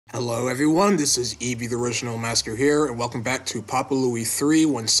Hello everyone, this is Evie the Original Master here, and welcome back to Papa Louie 3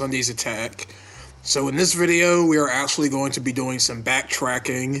 When Sundays Attack. So in this video, we are actually going to be doing some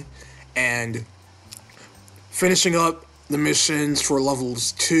backtracking and finishing up the missions for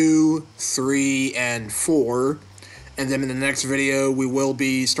levels 2, 3, and 4. And then in the next video, we will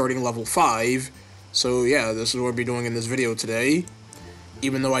be starting level 5. So yeah, this is what we'll be doing in this video today.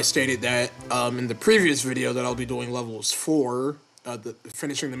 Even though I stated that in the previous video that I'll be doing levels 4,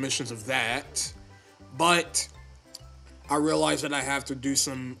 finishing the missions of that, but I realized that I have to do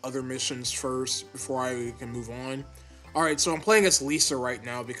some other missions first before I can move on. Alright, so I'm playing as Lisa right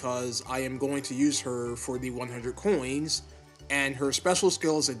now because I am going to use her for the 100 coins, and her special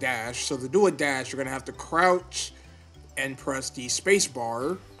skill is a dash. So to do a dash, you're going to have to crouch and press the space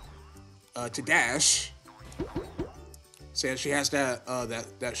bar to dash. So yeah, she has that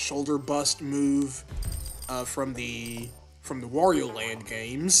that shoulder bust move from the Wario Land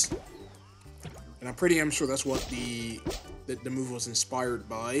games, and I'm pretty sure that's what the move was inspired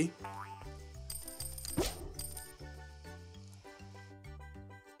by.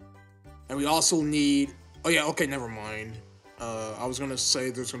 And we also need. Oh yeah, okay, never mind. I was gonna say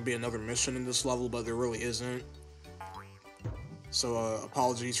there's gonna be another mission in this level, but there really isn't. So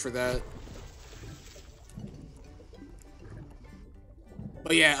apologies for that.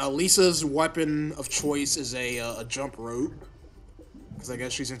 But yeah, Lisa's weapon of choice is a jump rope, because I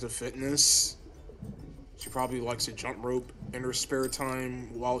guess she's into fitness. She probably likes to jump rope in her spare time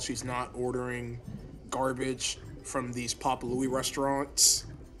while she's not ordering garbage from these Papa Louie restaurants.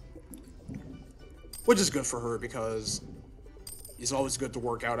 Which is good for her, because it's always good to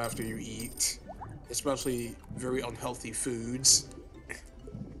work out after you eat, especially very unhealthy foods.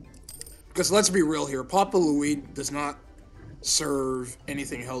 Because let's be real here, Papa Louie does not serve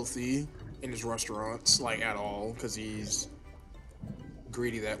anything healthy in his restaurants, like, at all, because he's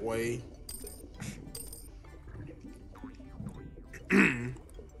greedy that way.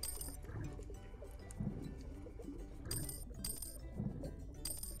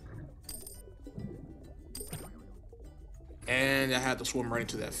 And I had to swim right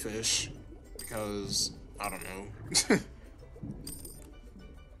into that fish, because, I don't know.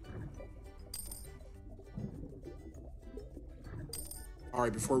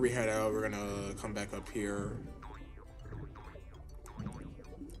 Alright, before we head out, we're gonna come back up here.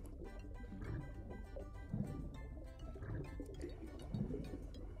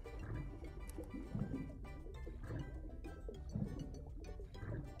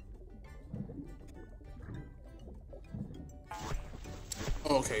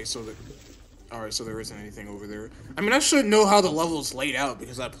 Okay, so alright, so there isn't anything over there. I mean, I should know how the level's laid out,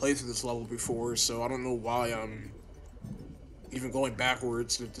 because I played through this level before, so I don't know why I'm even going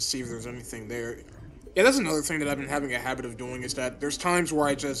backwards to see if there's anything there. Yeah, that's another thing that I've been having a habit of doing, is that there's times where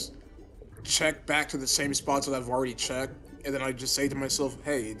I just check back to the same spots that I've already checked, and then I just say to myself,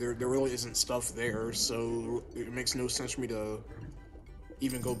 hey, there really isn't stuff there, so it makes no sense for me to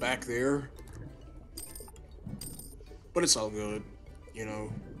even go back there. But it's all good, you know.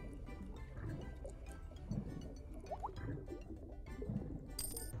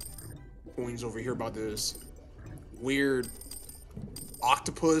 Coins over here about this weird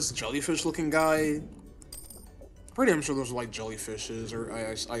octopus, jellyfish looking guy. Pretty I'm sure those are like jellyfishes, or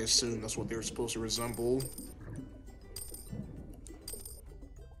I assume that's what they're supposed to resemble.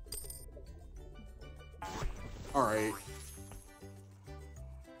 Alright.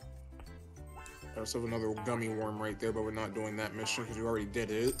 I also have another gummy worm right there, but we're not doing that mission because we already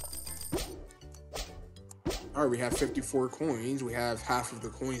did it. Alright, we have 54 coins. We have half of the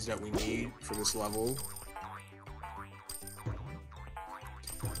coins that we need for this level.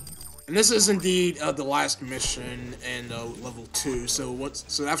 And this is indeed the last mission in level 2. So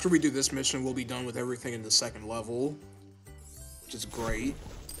after we do this mission, we'll be done with everything in the second level, which is great.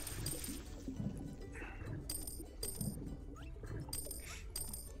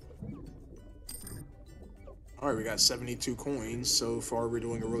 Alright, we got 72 coins. So far, we're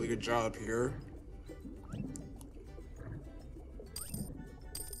doing a really good job here.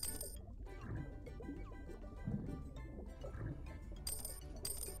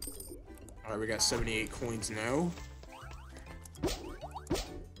 Alright, we got 78 coins now.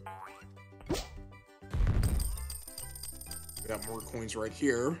 We got more coins right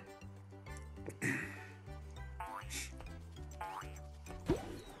here.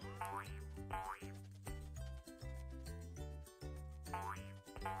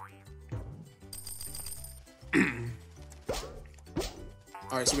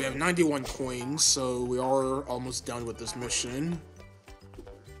 Alright, so we have 91 coins, so we are almost done with this mission.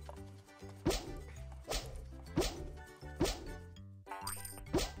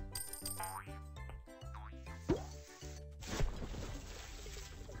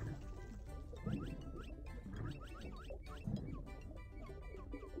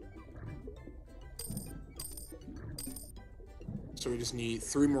 So we just need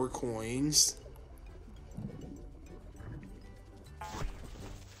 3 more coins.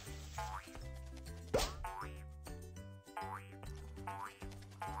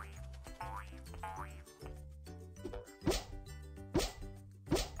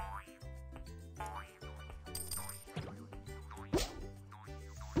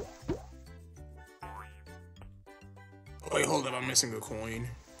 Wait, hold up, I'm missing a coin.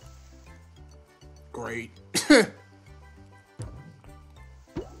 Great.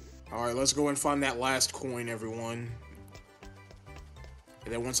 Alright, let's go and find that last coin, everyone.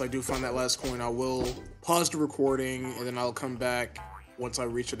 And then once I do find that last coin, I will pause the recording, and then I'll come back once I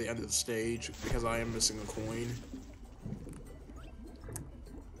reach the end of the stage, because I am missing a coin.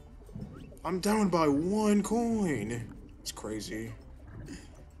 I'm down by 1 coin. It's crazy.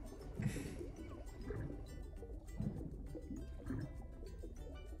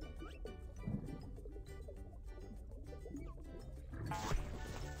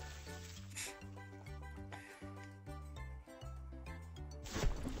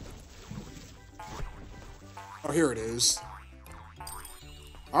 Oh, here it is.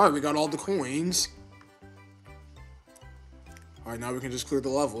 Alright, we got all the coins. Alright, now we can just clear the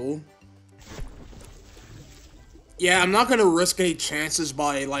level. Yeah, I'm not gonna risk any chances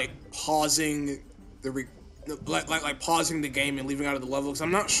by, like, pausing the pausing the game and leaving out of the level, because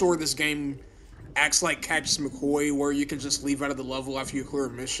I'm not sure this game acts like Catch McCoy, where you can just leave out of the level after you clear a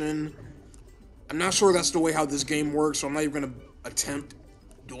mission. I'm not sure that's the way how this game works, so I'm not even gonna attempt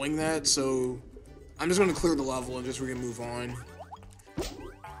doing that, so I'm just gonna clear the level and just we're gonna move on.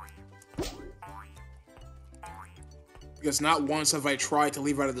 Because not once have I tried to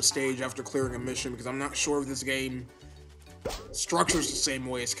leave out of the stage after clearing a mission, because I'm not sure if this game structures the same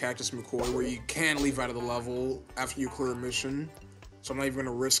way as Cactus McCoy, where you can leave out of the level after you clear a mission. So I'm not even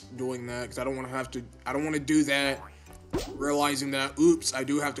gonna risk doing that, because I don't want to do that, realizing that, oops, I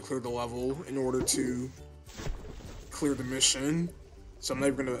do have to clear the level in order to clear the mission. So I'm not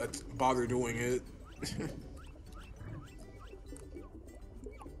even gonna bother doing it.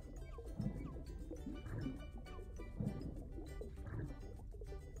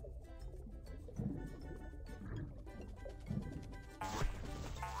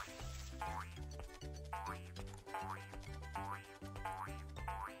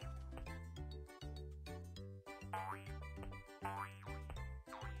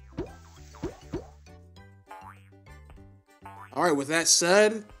 Alright, with that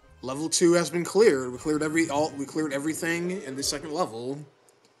said, level 2 has been cleared. We cleared everything in the second level,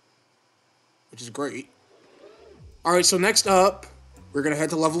 which is great. Alright, so next up, we're gonna head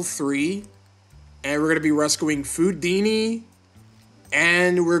to level 3, and we're gonna be rescuing Foodini,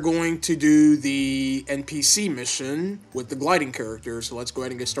 and we're going to do the NPC mission with the gliding character, so let's go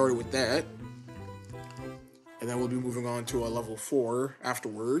ahead and get started with that. And then we'll be moving on to a level 4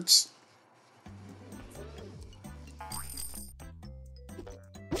 afterwards.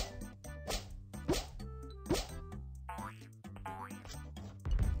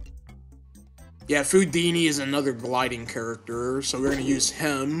 Yeah, Foodini is another gliding character, so we're going to use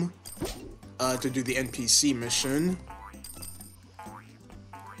him to do the NPC mission.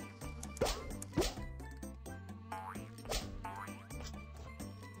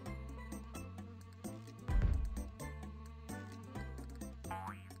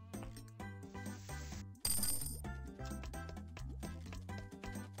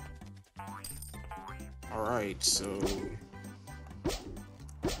 Alright, so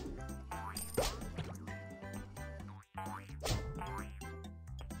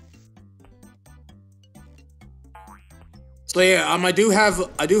yeah, I do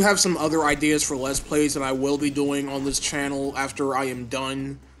have some other ideas for Let's Plays that I will be doing on this channel after I am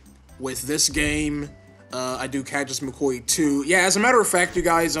done with this game. I do Cactus McCoy 2. Yeah, as a matter of fact, you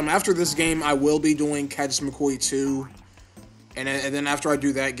guys, after this game, I will be doing Cactus McCoy 2. And then after I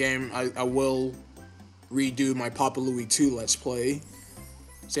do that game, I will redo my Papa Louie 2 Let's Play.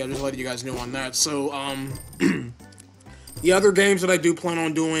 So yeah, I'm just letting you guys know on that. So, the other games that I do plan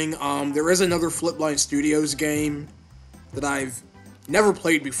on doing, there is another Flipline Studios game that I've never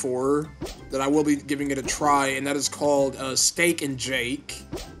played before, that I will be giving it a try, and that is called Steak and Jake.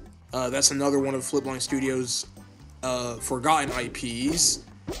 That's another one of Flipline Studios' forgotten IPs.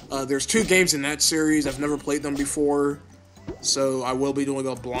 There's 2 games in that series. I've never played them before, so I will be doing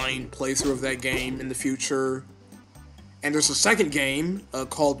a blind playthrough of that game in the future. And there's a second game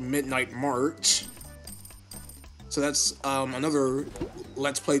called Midnight March. So that's another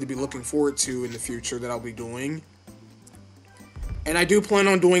Let's Play to be looking forward to in the future that I'll be doing. And I do plan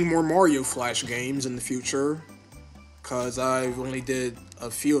on doing more Mario Flash games in the future, because I've only did a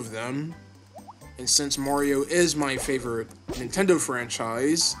few of them And since Mario is my favorite Nintendo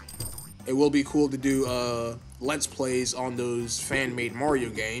franchise, it will be cool to do Let's Plays on those fan-made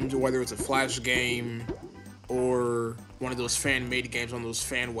Mario games, whether it's a Flash game or one of those fan-made games on those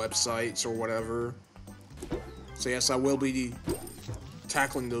fan websites or whatever. So yes, I will be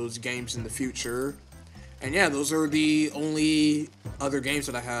tackling those games in the future. And yeah, those are the only other games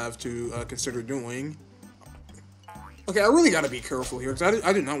that I have to consider doing. Okay, I really gotta be careful here, because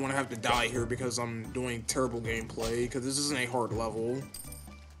I do not want to have to die here because I'm doing terrible gameplay, because this isn't a hard level.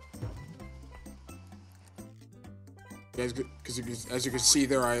 Because as you can see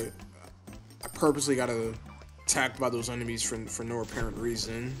there, I purposely got attacked by those enemies for no apparent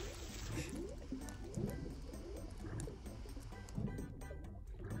reason.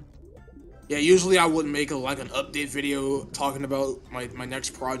 Yeah, usually I wouldn't make like an update video talking about my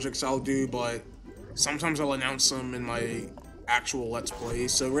next projects I'll do, but sometimes I'll announce them in my actual Let's Play.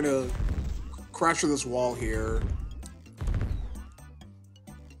 So we're gonna crash through this wall here.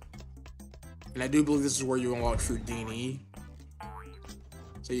 And I do believe this is where you unlock Houdini.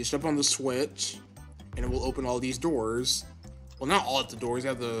 So you step on the switch, and it will open all these doors. Well, not all of the doors.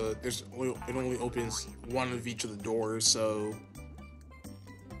 It only opens one of each of the doors. So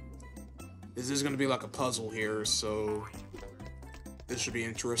this is gonna be like a puzzle here. So this should be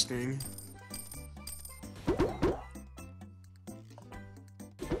interesting.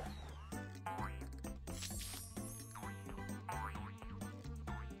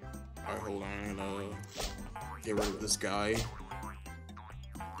 Alright, hold on, I'm gonna get rid of this guy.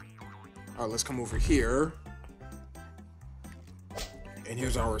 Alright, let's come over here. And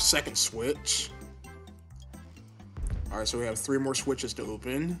here's our second switch. Alright, so we have 3 more switches to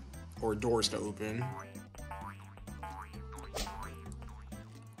open, or doors to open.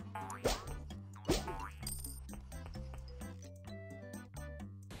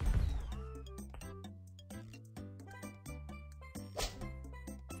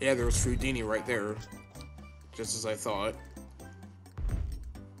 Yeah, there was Houdini right there. Just as I thought.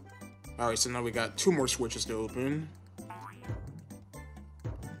 Alright, so now we got 2 more switches to open.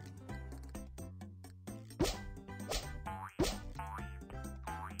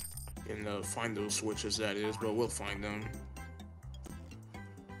 And find those switches, that is, but we'll find them.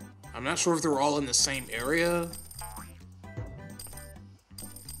 I'm not sure if they're all in the same area.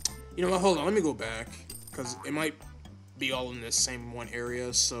 You know what, hold on, let me go back. Because it might be all in this same one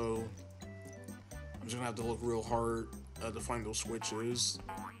area, so I'm just gonna have to look real hard to find those switches.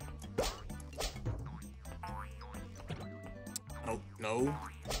 Oh, no.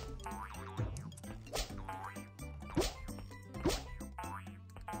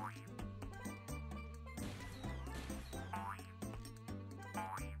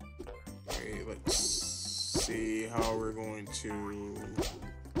 Okay, let's see how we're going to...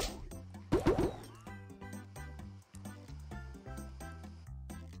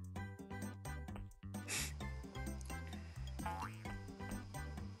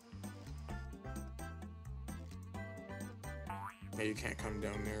 Yeah, you can't come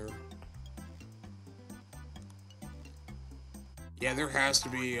down there. Yeah, there has to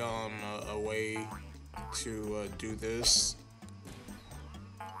be a way to do this.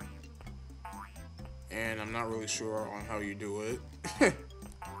 And I'm not really sure on how you do it. But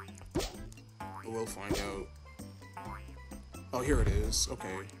we'll find out. Oh, here it is.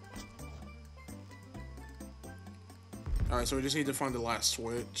 Okay. Alright, so we just need to find the last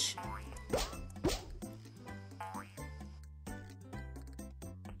switch.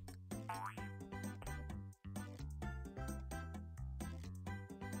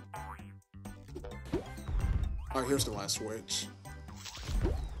 Alright, here's the last switch.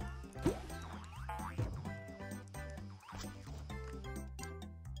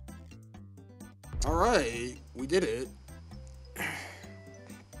 Alright, we did it.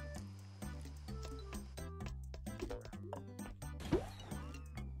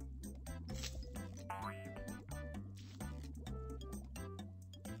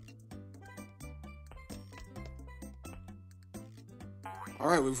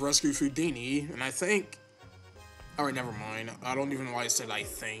 Alright, we've rescued Houdini, and I think... Alright, never mind. I don't even know why I said I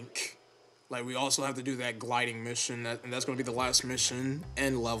think. Like, we also have to do that gliding mission, and that's going to be the last mission,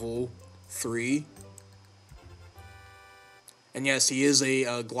 and level 3. And yes, he is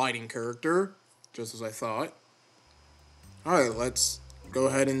a gliding character, just as I thought. Alright, let's go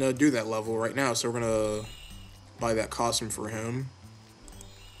ahead and do that level right now. So we're going to buy that costume for him.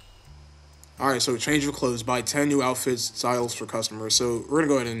 Alright, so change of clothes. Buy 10 new outfits, styles for customers. So we're going to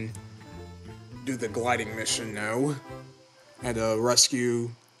go ahead and do the gliding mission now. And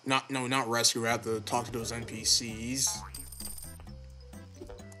rescue... not rescue, I have to talk to those NPCs.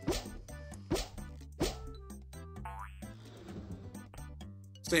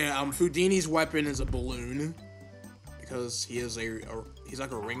 So yeah, Houdini's weapon is a balloon because he is he's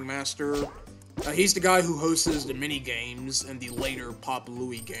like a ringmaster. He's the guy who hosts the mini games and the later Papa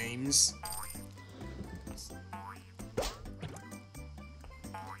Louie games.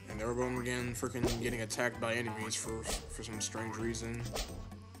 And everyone again freaking getting attacked by enemies for some strange reason.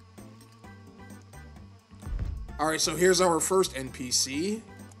 Alright, so here's our first NPC.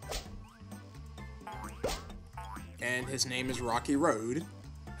 And his name is Rocky Road.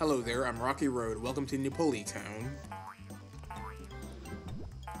 Hello there, I'm Rocky Road. Welcome to Napoli Town.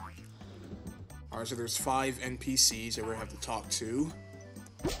 Alright, so there's 5 NPCs that we're gonna have to talk to.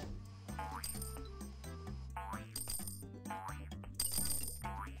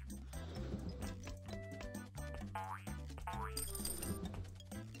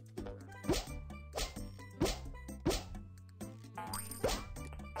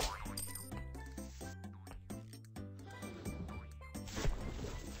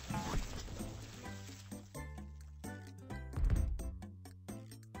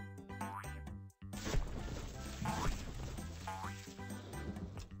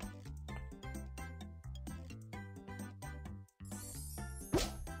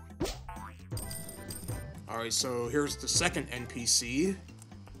 Alright, so here's the second NPC.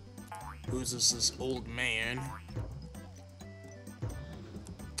 Who's this old man?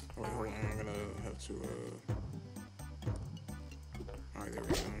 Oh, wait, hold on, I'm gonna have to, Alright, there we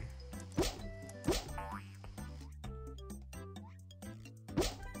go.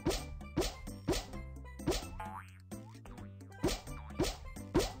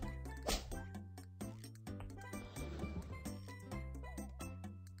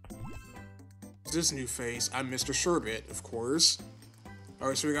 This new face, I'm Mr. Sherbet, of course.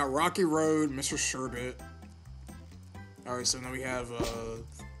 Alright, so we got Rocky Road, Mr. Sherbet. Alright, so now we have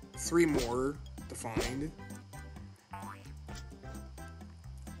 3 more to find.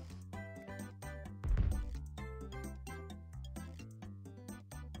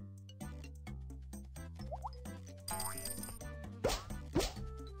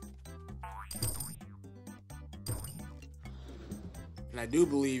 And I do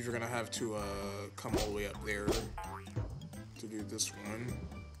believe you're gonna have to come all the way up there to do this one.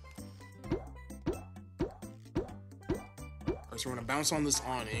 Alright, so we're gonna bounce on this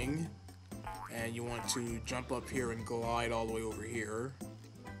awning, and you want to jump up here and glide all the way over here.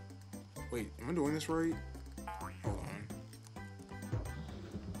 Wait, am I doing this right? Hold on.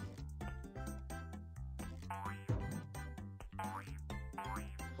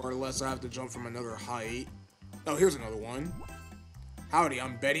 Or unless I have to jump from another height. Oh, here's another one. Howdy,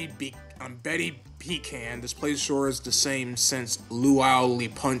 I'm Betty Pecan. This place sure is the same since Louie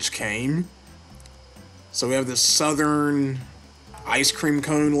Punch came. So we have this southern ice cream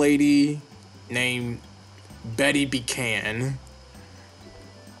cone lady named Betty Pecan.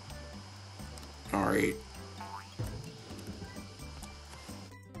 Alright.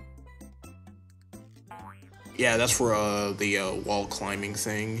 Yeah, that's for the wall climbing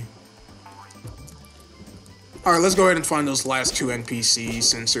thing. Alright, let's go ahead and find those last 2 NPCs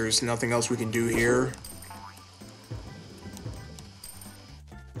since there's nothing else we can do here.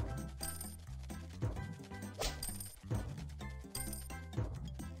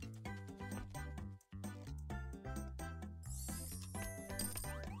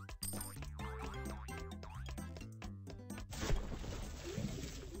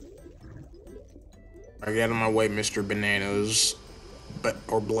 I get on my way, Mr. Bananas.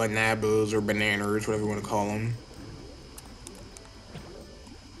 Or Blanabas, or Bananas, whatever you want to call them.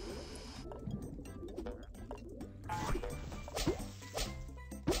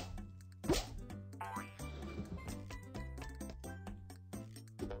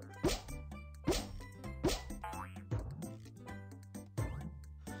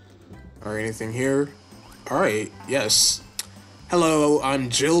 Alright, anything here? Alright, yes. Hello, I'm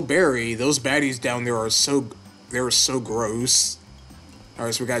Jill Berry. Those baddies down there are so gross.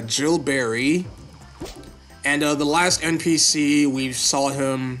 Alright, so we got Jill Berry. And the last NPC, we saw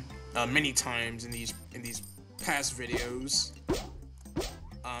him many times in these past videos.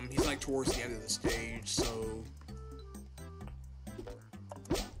 He's like towards the end of the stage, so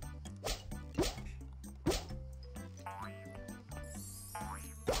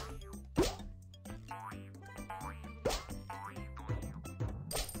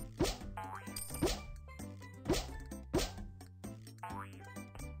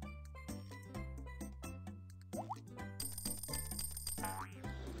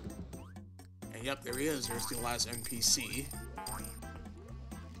and yep, there he is. There's the last NPC.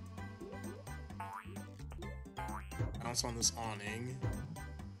 Bounce on this awning.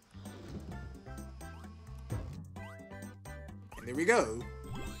 And there we go.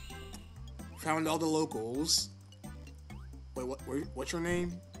 Found all the locals. Wait, what's your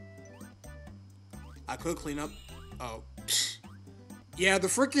name? I could clean up. Oh. Yeah, the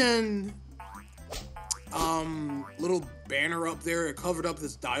freaking little banner up there, it covered up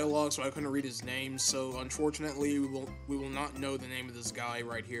his dialogue, so I couldn't read his name. So unfortunately, we will not know the name of this guy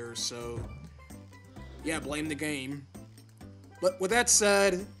right here. So yeah, blame the game. But with that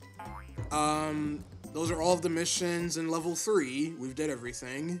said, those are all of the missions in level 3. We've did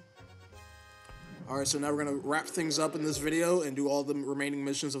everything. Alright, so now we're gonna wrap things up in this video and do all the remaining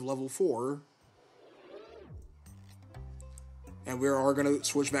missions of level 4. And we are going to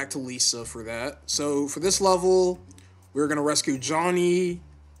switch back to Lisa for that. So for this level, we're going to rescue Johnny,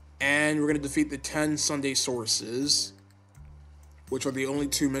 and we're going to defeat the 10 Sunday sources, which are the only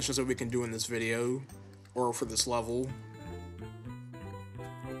 2 missions that we can do in this video, or for this level.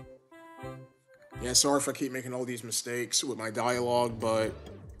 Yeah, sorry if I keep making all these mistakes with my dialogue, but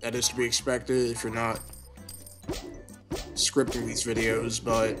that is to be expected if you're not scripting these videos.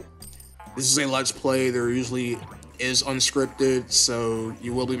 But this is a Let's Play. There usually is unscripted, so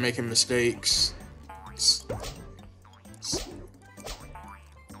you will be making mistakes.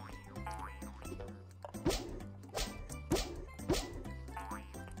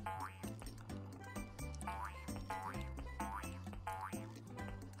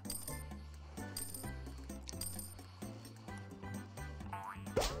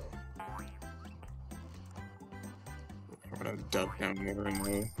 I'm gonna duck down there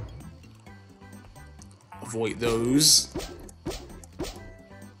and avoid those.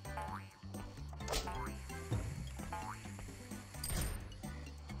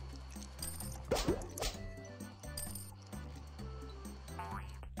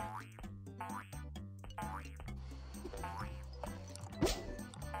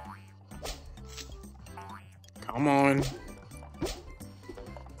 Come on.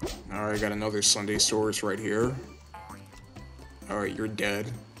 Alright, got another Sunday source right here. Alright, you're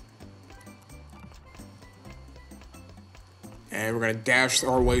dead. And we're gonna dash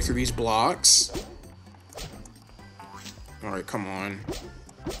our way through these blocks. Alright, come on.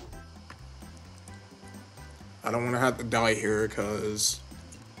 I don't want to have to die here, because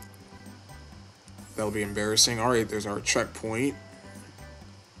that'll be embarrassing. Alright, there's our checkpoint.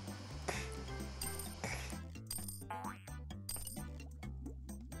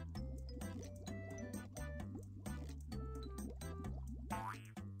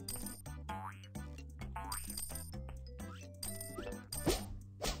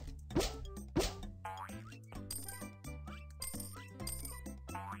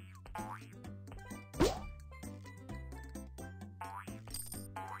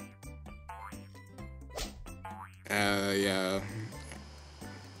 Yeah.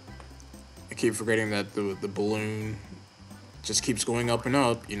 I keep forgetting that the balloon just keeps going up and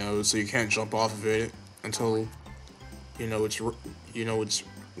up, you know, so you can't jump off of it until it's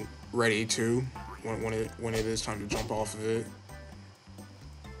ready to when it is time to jump off of it.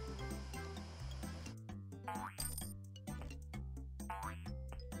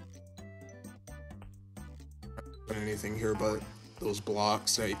 Anything here but those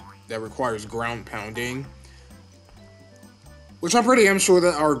blocks that requires ground pounding. Which I'm pretty sure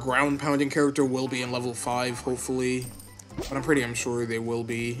that our ground pounding character will be in level 5, hopefully. But I'm pretty sure they will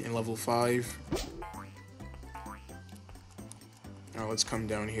be in level 5. Now let's come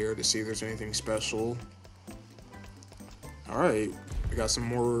down here to see if there's anything special. Alright, we got some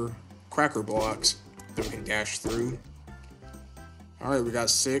more cracker blocks that we can dash through. Alright, we got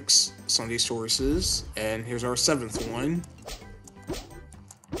 6 Sunday sources, and here's our 7th one.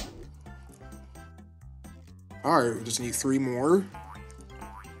 Alright, we just need 3 more.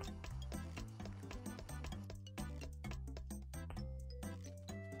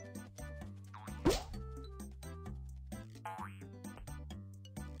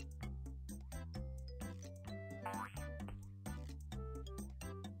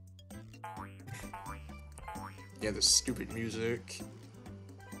 Yeah, the stupid music.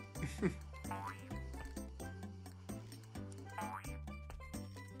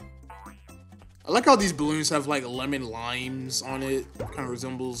 I like how these balloons have like lemon limes on it. Kind of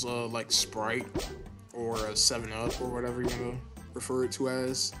resembles like Sprite or a 7-Up or whatever you want to refer it to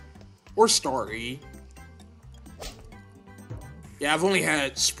as. Or Starry. Yeah, I've only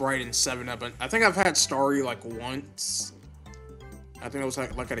had Sprite and 7-Up. I think I've had Starry like once. I think it was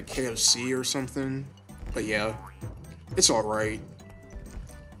like at a KFC or something. But yeah, it's alright.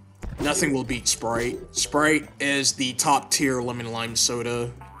 Nothing will beat Sprite. Sprite is the top tier lemon lime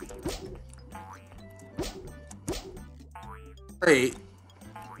soda. Alright,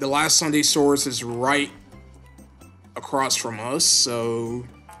 the last Sunday source is right across from us, so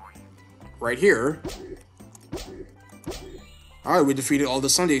right here. Alright, we defeated all the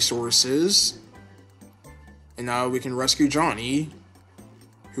Sunday sources. And now we can rescue Johnny,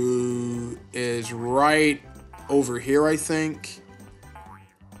 who is right over here, I think.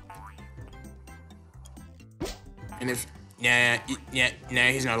 And if... Nah,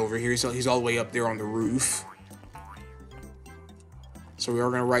 he's not over here. He's all the way up there on the roof. So we are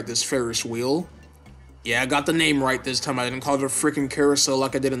going to ride this Ferris wheel. Yeah, I got the name right this time. I didn't call it a freaking carousel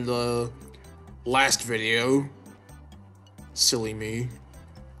like I did in the last video. Silly me.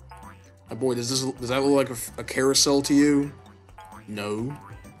 Boy, does that look like a carousel to you? No.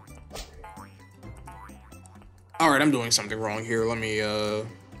 Alright, I'm doing something wrong here. Let me,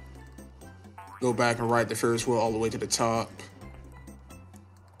 go back and ride the Ferris wheel all the way to the top.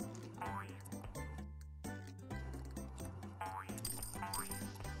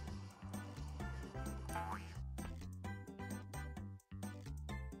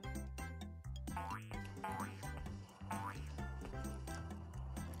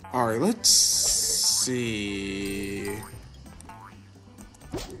 Alright, let's see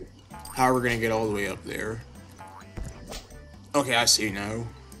how we're gonna get all the way up there. Okay, I see now.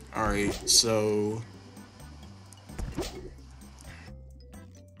 Alright, so...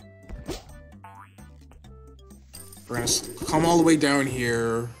 we're gonna come all the way down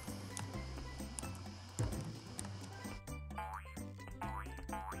here.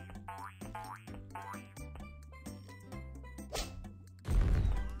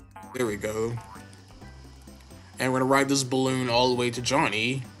 There we go. And we're gonna ride this balloon all the way to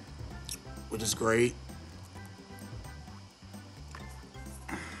Johnny, which is great.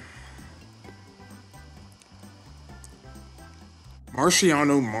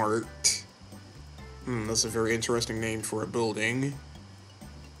 Marciano Mart. That's a very interesting name for a building.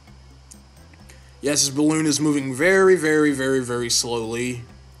 Yes, this balloon is moving very, very, very, very slowly.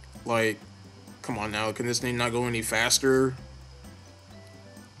 Like, come on now, can this thing not go any faster?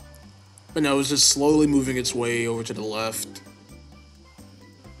 But no, it's just slowly moving its way over to the left.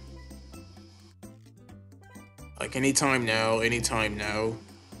 Like, anytime now, anytime now.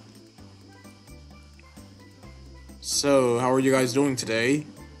 So, how are you guys doing today?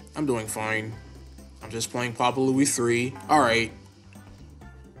 I'm doing fine. I'm just playing Papa Louie 3. Alright.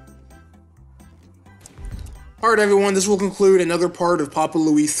 Alright everyone, this will conclude another part of Papa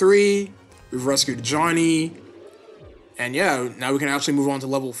Louie 3. We've rescued Johnny. And yeah, now we can actually move on to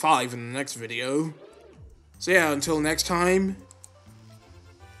level 5 in the next video. So yeah, until next time.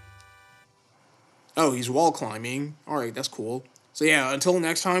 Oh, he's wall climbing. Alright, that's cool. So yeah, until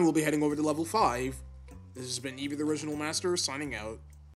next time, we'll be heading over to level 5. This has been Evie the Original Master, signing out.